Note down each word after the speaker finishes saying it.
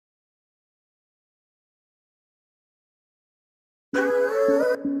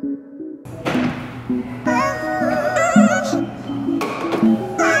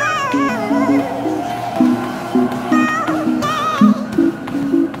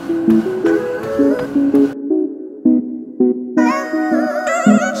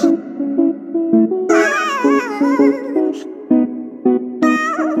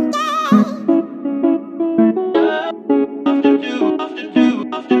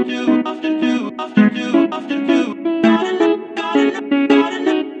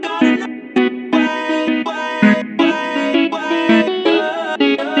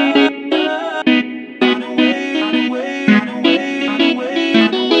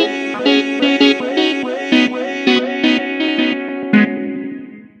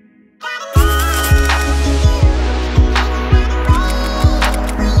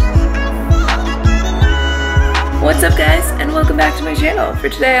for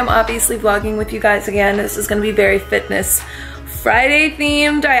today. I'm obviously vlogging with you guys again. This is gonna be very fitness Friday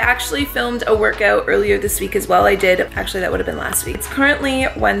themed. I actually filmed a workout earlier this week as well. Actually that would have been last week. It's currently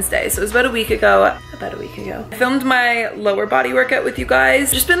Wednesday, so it was about a week ago. I filmed my lower body workout with you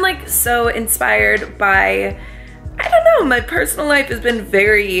guys. Just been like so inspired by, I don't know, my personal life has been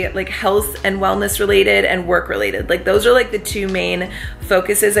very like health and wellness related and work related. Like those are like the two main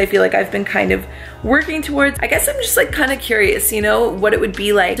focuses I feel like I've been kind of working towards. I guess I'm just like kind of curious, you know, what it would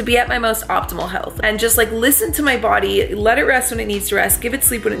be like to be at my most optimal health and just like listen to my body, let it rest when it needs to rest, give it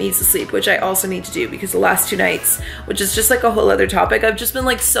sleep when it needs to sleep, which I also need to do because the last 2 nights, which is just like a whole other topic, I've just been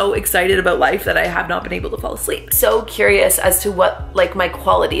like so excited about life that I have not been able to fall asleep. So curious as to what like my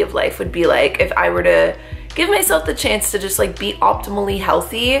quality of life would be like if I were to give myself the chance to just like be optimally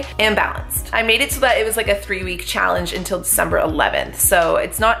healthy and balanced. I made it so that it was like a 3-week challenge until December 11th. So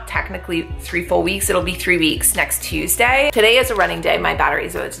it's not technically 3 full weeks, it'll be 3 weeks next Tuesday. Today is a running day, my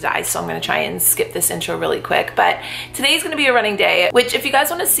battery's about to die, so I'm gonna try and skip this intro really quick. But today's gonna be a running day, which if you guys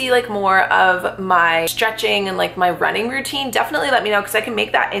wanna see like more of my stretching and like my running routine, definitely let me know because I can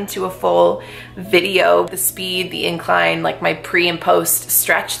make that into a full video. The speed, the incline, like my pre and post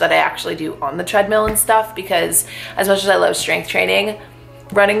stretch that I actually do on the treadmill and stuff, because as much as I love strength training,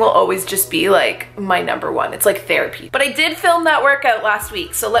 running will always just be like my #1. It's like therapy. But I did film that workout last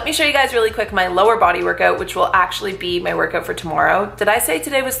week. So let me show you guys really quick my lower body workout, which will actually be my workout for tomorrow. Did I say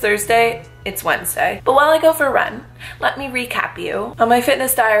today was Thursday? It's Wednesday. But while I go for a run, let me recap you on my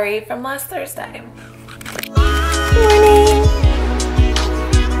fitness diary from last Thursday. Morning.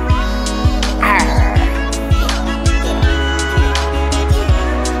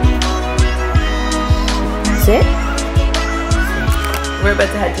 Sit. We're about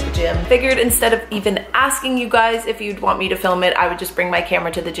to head to the gym. Figured instead of even asking you guys if you'd want me to film it, I would just bring my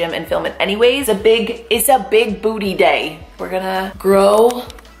camera to the gym and film it anyways. It's a big booty day. We're gonna grow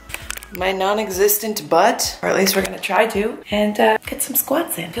my non-existent butt, or at least we're gonna try to, and get some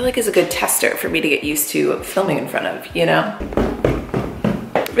squats in. I feel like it's a good tester for me to get used to filming in front of, you know?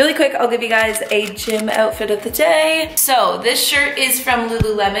 Really quick, I'll give you guys a gym outfit of the day. So this shirt is from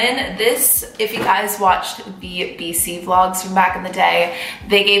Lululemon. This, if you guys watched the BC vlogs from back in the day,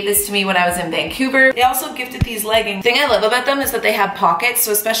 they gave this to me when I was in Vancouver. They also gifted these leggings. The thing I love about them is that they have pockets,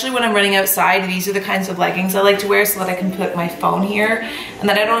 so especially when I'm running outside, these are the kinds of leggings I like to wear so that I can put my phone here and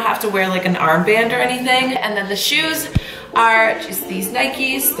then I don't have to wear like an armband or anything. And then the shoes are just these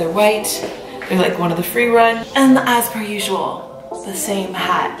Nikes. They're white. They're like one of the free run. And as per usual, the same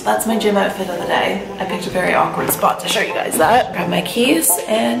hat. That's my gym outfit of the day. I picked a very awkward spot to show you guys that. Grab my keys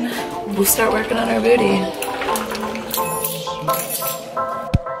and we'll start working on our booty.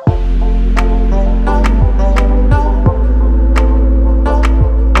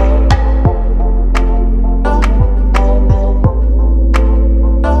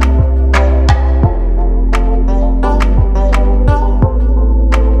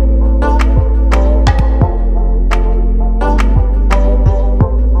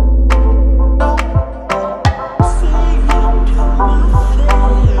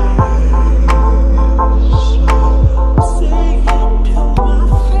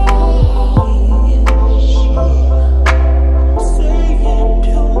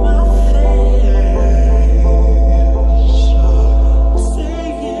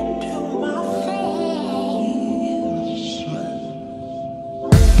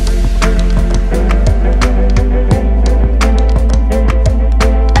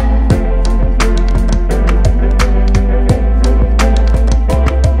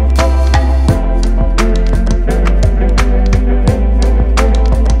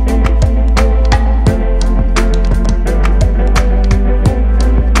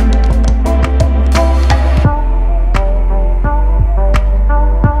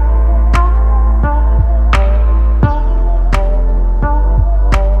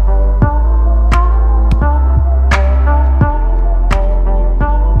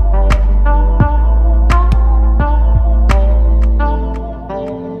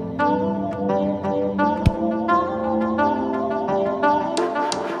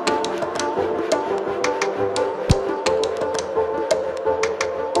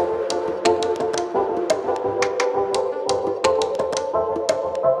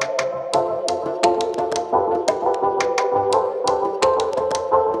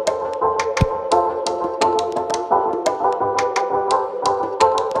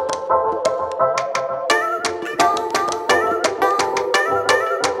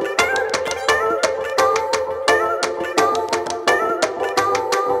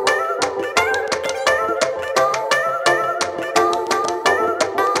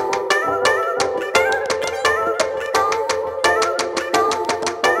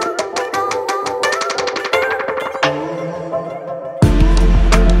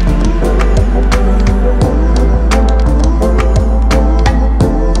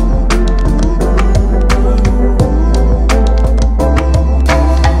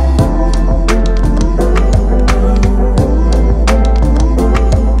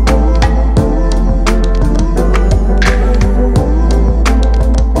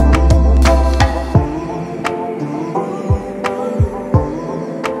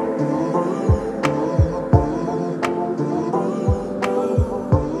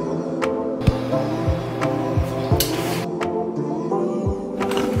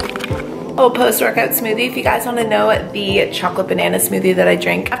 little post-workout smoothie. If you guys want to know the chocolate banana smoothie that I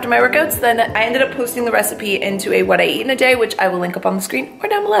drink after my workouts, then I ended up posting the recipe into a what I eat in a day, which I will link up on the screen or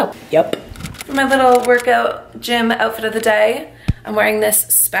down below. Yep. For my little workout gym outfit of the day, I'm wearing this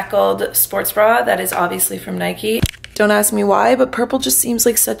speckled sports bra that is obviously from Nike. Don't ask me why, but purple just seems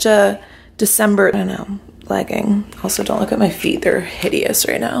like such a December, I don't know, legging. Also, don't look at my feet, they're hideous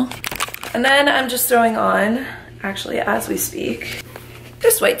right now. And then I'm just throwing on, actually as we speak,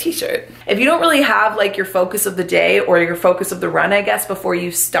 this white t-shirt. If you don't really have like your focus of the day or your focus of the run, I guess, before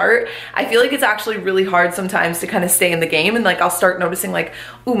you start, I feel like it's actually really hard sometimes to kind of stay in the game, and like I'll start noticing like,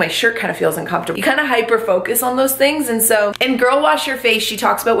 ooh, my shirt kind of feels uncomfortable. You kind of hyper focus on those things. And so in Girl Wash Your Face, she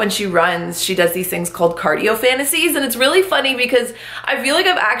talks about when she runs, she does these things called cardio fantasies. And it's really funny because I feel like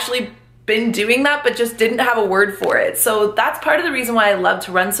I've actually been doing that but just didn't have a word for it. So that's part of the reason why I love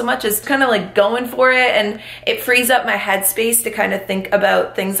to run so much, is kind of like going for it, and it frees up my headspace to kind of think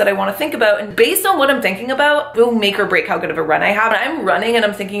about things that I want to think about, and based on what I'm thinking about will make or break how good of a run I have. And I'm running and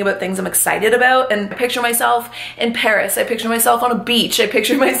I'm thinking about things I'm excited about, and I picture myself in Paris, I picture myself on a beach, I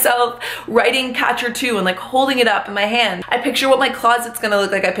picture myself writing Catcher 2 and like holding it up in my hand. I picture what my closet's gonna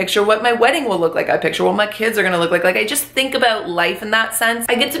look like, I picture what my wedding will look like, I picture what my kids are gonna look like. Like, I just think about life in that sense.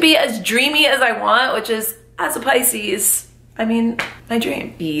 I get to be as dreamy as I want, which is, as a Pisces, I mean, my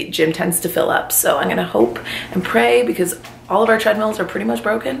dream. The gym tends to fill up, so I'm gonna hope and pray, because all of our treadmills are pretty much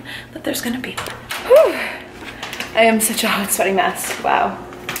broken, that there's gonna be. Whew. I am such a hot, sweaty mess. Wow.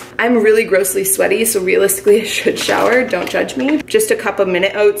 I'm really grossly sweaty, so realistically I should shower. Don't judge me. Just a cup of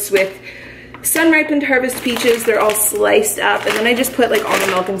Minute Oats with sun-ripened harvest peaches. They're all sliced up, and then I just put like almond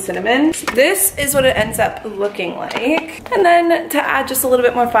milk and cinnamon. This is what it ends up looking like. And then to add just a little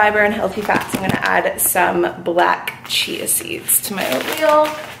bit more fiber and healthy fats, I'm gonna add some black chia seeds to my oatmeal.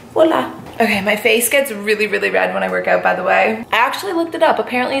 Voila. Okay, my face gets really, really red when I work out, by the way. I actually looked it up.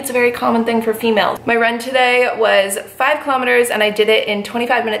 Apparently it's a very common thing for females. My run today was 5 kilometers and I did it in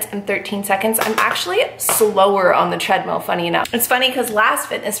 25 minutes and 13 seconds. I'm actually slower on the treadmill, funny enough. It's funny because last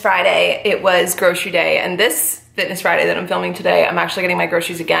Fitness Friday, it was grocery day, and this Fitness Friday that I'm filming today, I'm actually getting my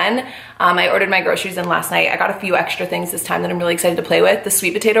groceries again. I ordered my groceries in last night. I got a few extra things this time that I'm really excited to play with. The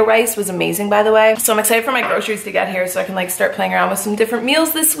sweet potato rice was amazing, by the way. So I'm excited for my groceries to get here so I can like start playing around with some different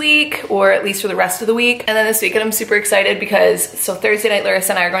meals this week, or at least for the rest of the week. And then this weekend I'm super excited because, so Thursday night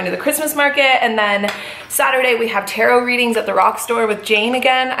Larissa and I are going to the Christmas market, and then Saturday we have tarot readings at the Rock Store with Jane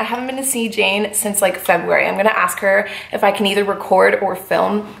again. I haven't been to see Jane since like February. I'm gonna ask her if I can either record or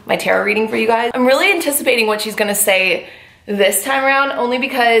film my tarot reading for you guys. I'm really anticipating what she's gonna say this time around, only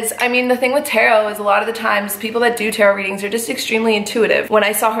because, I mean, the thing with tarot is a lot of the times people that do tarot readings are just extremely intuitive. When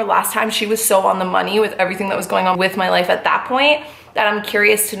I saw her last time, she was so on the money with everything that was going on with my life at that point that I'm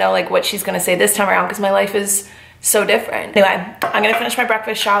curious to know like what she's gonna say this time around, because my life is so different. Anyway, I'm gonna finish my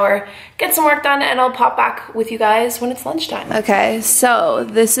breakfast, shower, get some work done, and I'll pop back with you guys when it's lunchtime. Okay, so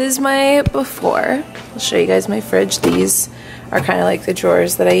this is my before. I'll show you guys my fridge. These are kind of like the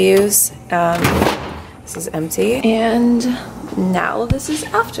drawers that I use. This is empty, and now this is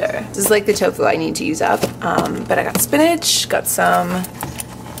after. This is like the tofu I need to use up, but I got spinach, got some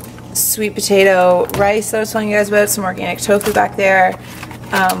sweet potato rice that I was telling you guys about, some organic tofu back there,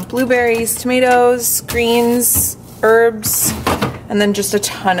 blueberries, tomatoes, greens, herbs, and then just a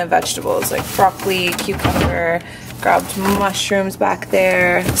ton of vegetables like broccoli, cucumber, grabbed mushrooms back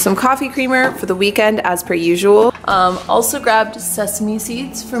there, some coffee creamer for the weekend as per usual. Also grabbed sesame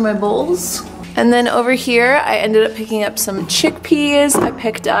seeds for my bowls. And then over here, I ended up picking up some chickpeas. I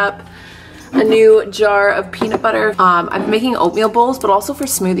picked up a new jar of peanut butter. I've been making oatmeal bowls, but also for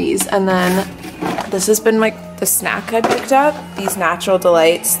smoothies. And then this has been like the snack I picked up. These Natural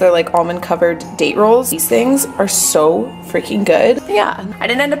Delights, they're like almond covered date rolls. These things are so freaking good. Yeah, I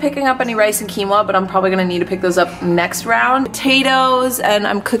didn't end up picking up any rice and quinoa, but I'm probably gonna need to pick those up next round. Potatoes, and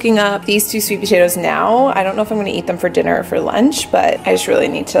I'm cooking up these 2 sweet potatoes now. I don't know if I'm gonna eat them for dinner or for lunch, but I just really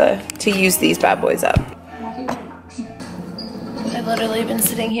need to use these bad boys up. I've literally been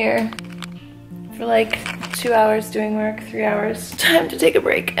sitting here for like 2 hours doing work, 3 hours. Time to take a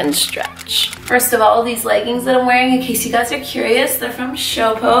break and stretch. First of all, these leggings that I'm wearing, in case you guys are curious, they're from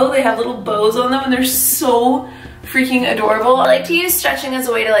Showpo. They have little bows on them and they're so freaking adorable. I like to use stretching as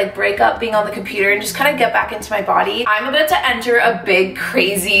a way to like break up being on the computer and just kind of get back into my body. I'm about to enter a big,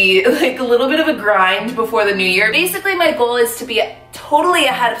 crazy, like a little bit of a grind before the new year. Basically, my goal is to be totally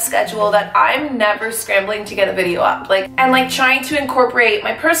ahead of schedule that I'm never scrambling to get a video up. And trying to incorporate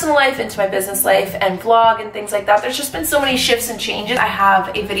my personal life into my business life and vlog and things like that. There's just been so many shifts and changes. I have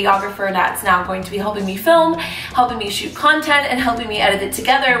a videographer that's now going to be helping me film, helping me shoot content, and helping me edit it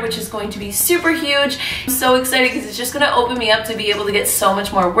together, which is going to be super huge. I'm so excited because it's just gonna open me up to be able to get so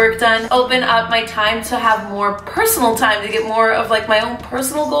much more work done, open up my time to have more personal time, to get more of my own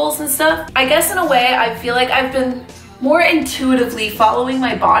personal goals and stuff. I guess in a way, I feel like I've been more intuitively following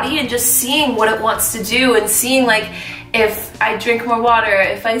my body and just seeing what it wants to do, and seeing if I drink more water,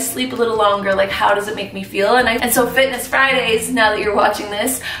 if I sleep a little longer, how does it make me feel? And so Fitness Fridays, now that you're watching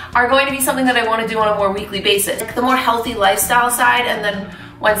this, are going to be something that I want to do on a more weekly basis. The more healthy lifestyle side, and then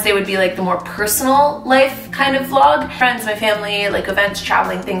Wednesday would be the more personal life kind of vlog. Friends, my family, events,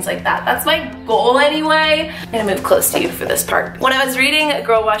 traveling, things like that. That's my goal anyway. I'm gonna move close to you for this part. When I was reading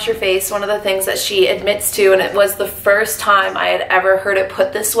Girl Wash Your Face, one of the things that she admits to, and it was the first time I had ever heard it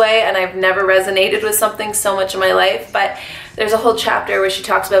put this way, and I've never resonated with something so much in my life, but there's a whole chapter where she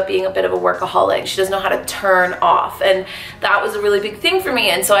talks about being a bit of a workaholic. She doesn't know how to turn off, and that was a really big thing for me.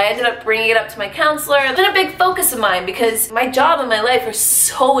 And so I ended up bringing it up to my counselor. It's been a big focus of mine because my job and my life are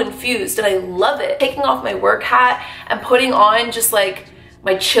so infused, and I love it. Taking off my work hat and putting on just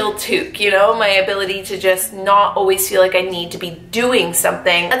my chill toque, my ability to just not always feel like I need to be doing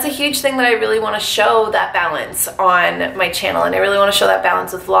something. That's a huge thing that I really want to show, that balance on my channel, and I really want to show that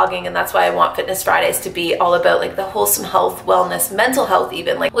balance with vlogging, and that's why I want Fitness Fridays to be all about the wholesome health, wellness, mental health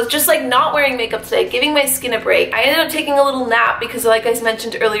even. With just not wearing makeup today, giving my skin a break. I ended up taking a little nap because like I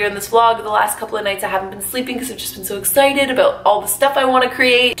mentioned earlier in this vlog, the last couple of nights I haven't been sleeping because I've just been so excited about all the stuff I want to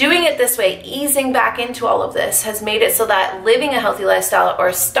create. Doing it this way, easing back into all of this, has made it so that living a healthy lifestyle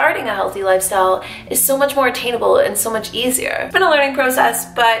or starting a healthy lifestyle is so much more attainable and so much easier. It's been a learning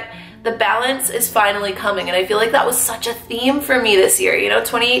process, but the balance is finally coming, and I feel like that was such a theme for me this year.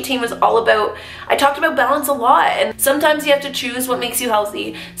 2018 was all about, I talked about balance a lot, and sometimes you have to choose what makes you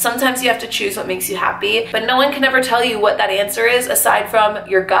healthy, sometimes you have to choose what makes you happy, but no one can ever tell you what that answer is aside from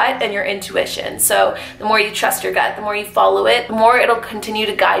your gut and your intuition. So the more you trust your gut, the more you follow it, the more it'll continue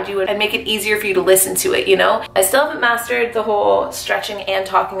to guide you and make it easier for you to listen to it, I still haven't mastered the whole stretching and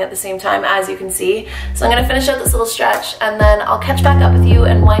talking at the same time, as you can see. So I'm gonna finish out this little stretch, and then I'll catch back up with you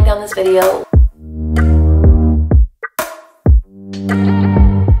and wind down this video.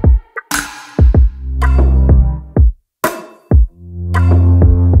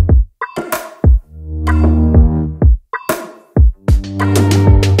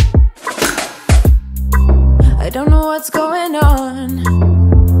 I don't know what's going on.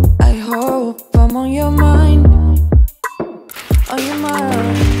 I hope I'm on your mind. On your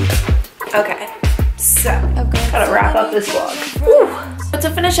mind. Okay, so gotta wrap up this vlog. Whew. But to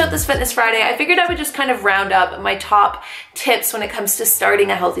finish out this Fitness Friday, I figured I would just kind of round up my top tips when it comes to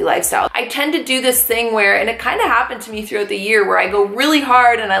starting a healthy lifestyle. I tend to do this thing where, and it kind of happened to me throughout the year, where I go really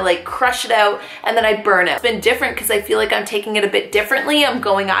hard and I crush it out and then I burn it. It's been different because I feel like I'm taking it a bit differently. I'm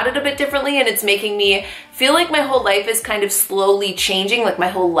going at it a bit differently, and it's making me feel like my whole life is kind of slowly changing, my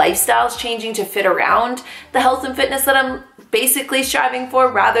whole lifestyle is changing to fit around the health and fitness that I'm basically striving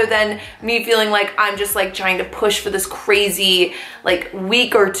for, rather than me feeling like I'm just trying to push for this crazy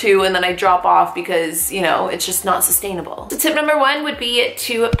week or two and then I drop off because it's just not sustainable. So tip number one would be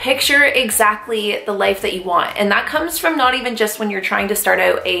to picture exactly the life that you want, and that comes from not even just when you're trying to start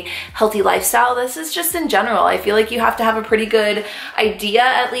out a healthy lifestyle. This is just in general. I feel like you have to have a pretty good idea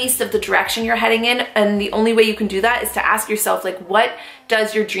at least of the direction you're heading in, and the only way you can do that is to ask yourself what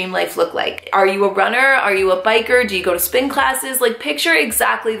does your dream life look like? Are you a runner? Are you a biker? Do you go to spin classes? Picture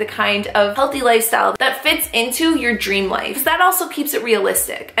exactly the kind of healthy lifestyle that fits into your dream life, because that also keeps it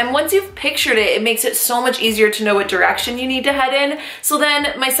realistic. And once you've pictured it, it makes it so much easier to know what direction you need to head in. So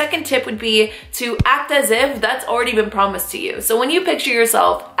then my second tip would be to act as if that's already been promised to you. So when you picture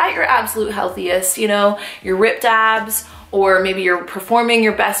yourself at your absolute healthiest, your ripped abs, or maybe you're performing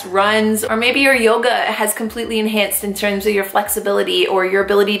your best runs, or maybe your yoga has completely enhanced in terms of your flexibility or your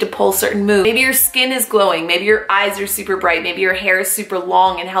ability to pull certain moves. Maybe your skin is glowing, maybe your eyes are super bright, maybe your hair is super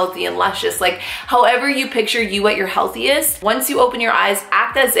long and healthy and luscious. However you picture you at your healthiest, once you open your eyes,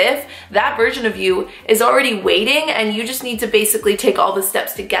 act as if that version of you is already waiting and you just need to basically take all the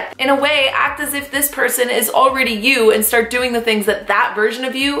steps to get there. In a way, act as if this person is already you and start doing the things that that version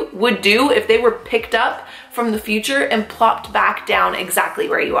of you would do if they were picked up from the future and plopped back down exactly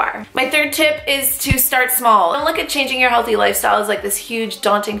where you are. My third tip is to start small. Don't look at changing your healthy lifestyle as like this huge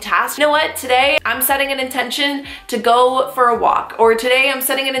daunting task. You know what? Today I'm setting an intention to go for a walk, or today I'm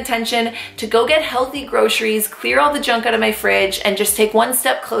setting an intention to go get healthy groceries, clear all the junk out of my fridge, and just take one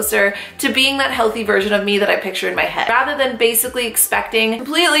step closer to being that healthy version of me that I picture in my head. Rather than basically expecting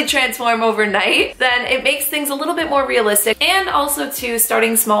completely transform overnight, then it makes things a little bit more realistic. And also too,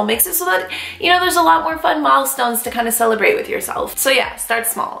 starting small makes it so that, you know, there's a lot more fun milestones to kind of celebrate with yourself. So yeah, start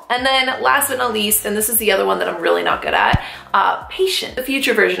small. And then last but not least, and this is the other one that I'm really not good at, patient. The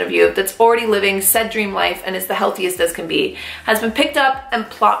future version of you that's already living said dream life and is the healthiest as can be has been picked up and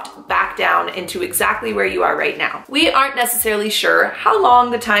plopped back down into exactly where you are right now. We aren't necessarily sure how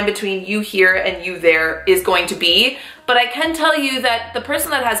long the time between you here and you there is going to be, but I can tell you that the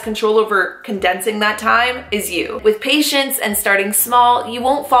person that has control over condensing that time is you. With patience and starting small, you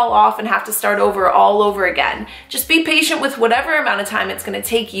won't fall off and have to start over all over again. Just be patient with whatever amount of time it's going to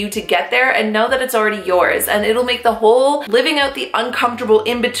take you to get there, and know that it's already yours, and it'll make the whole living out the uncomfortable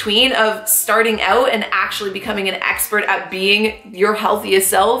in between of starting out and actually becoming an expert at being your healthiest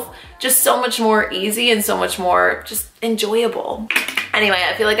self just so much more easy and so much more just enjoyable. Anyway,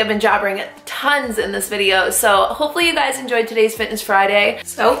 I feel like I've been jabbering tons in this video, so hopefully you guys enjoyed today's Fitness Friday.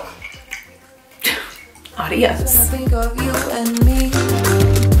 So, adios.